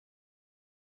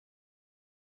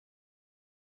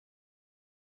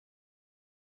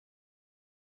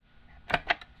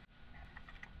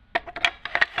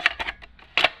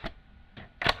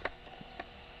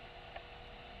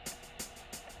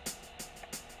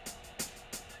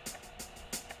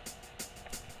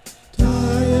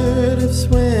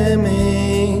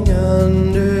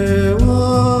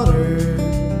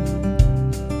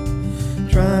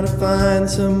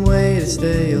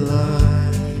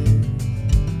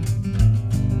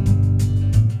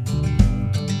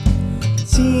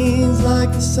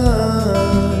like the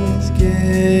sun is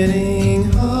getting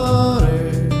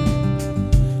hotter,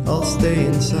 I'll stay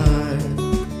inside.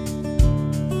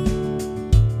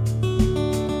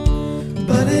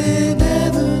 But it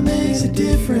never makes a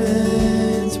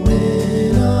difference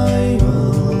when I'm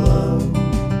alone.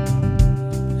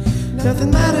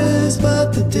 Nothing matters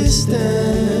but the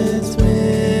distance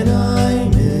when I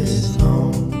miss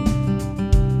home.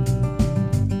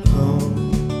 Home.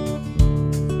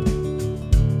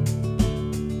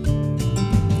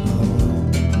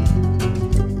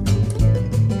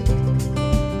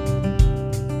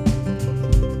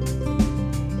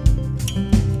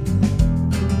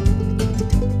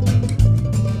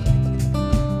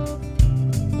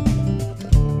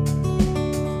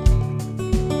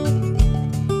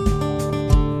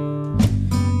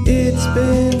 It's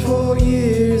been 4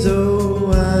 years,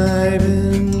 oh, I've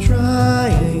been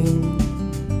trying,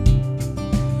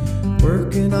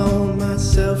 working on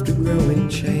myself to grow and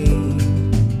change.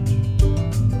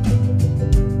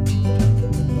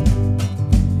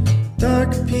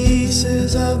 Dark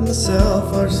pieces of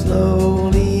myself are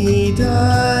slowly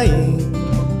dying,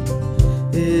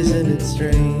 isn't it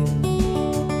strange?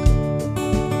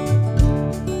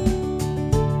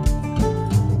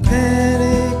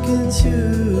 Panic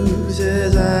ensues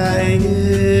as I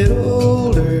get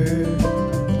older.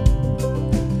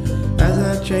 As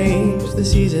I change, the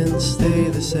seasons stay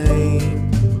the same.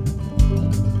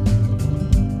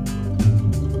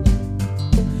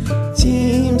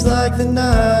 Seems like the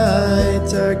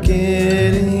nights are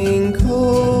getting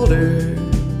colder,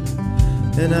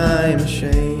 and I'm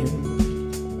ashamed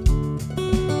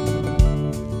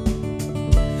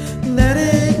that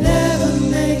it never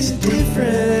makes a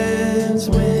difference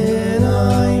when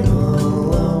I'm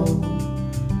alone.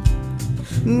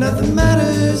 Nothing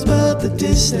matters but the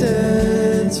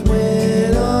distance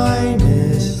when I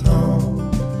miss home.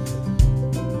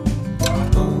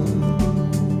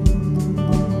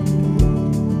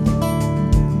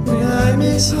 When I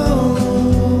miss home.